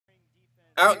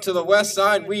Out to the west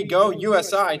side we go.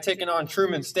 USI taking on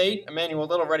Truman State. Emmanuel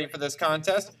Little ready for this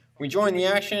contest. We join the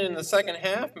action in the second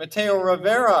half. Mateo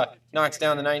Rivera knocks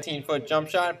down the 19-foot jump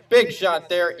shot. Big shot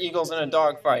there. Eagles in a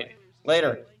dogfight.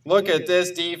 Later, look at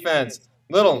this defense.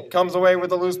 Little comes away with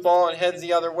the loose ball and heads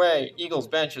the other way. Eagles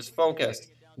bench is focused.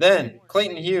 Then,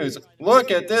 Clayton Hughes.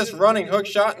 Look at this running hook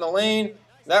shot in the lane.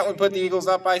 That would put the Eagles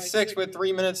up by 6 with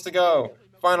 3 minutes to go.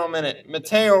 Final minute.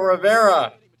 Mateo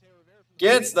Rivera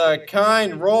gets the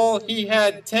kind roll. He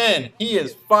had 10. He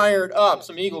is fired up.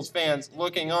 Some Eagles fans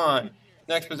looking on.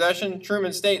 Next possession,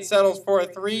 Truman State settles for a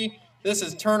 3. This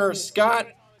is Turner Scott.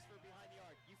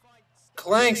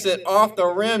 Clanks it off the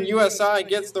rim. USI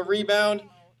gets the rebound.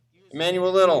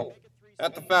 Emmanuel Little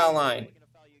at the foul line.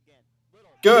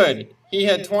 Good. He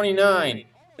had 29.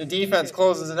 The defense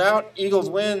closes it out. Eagles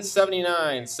win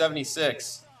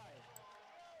 79-76.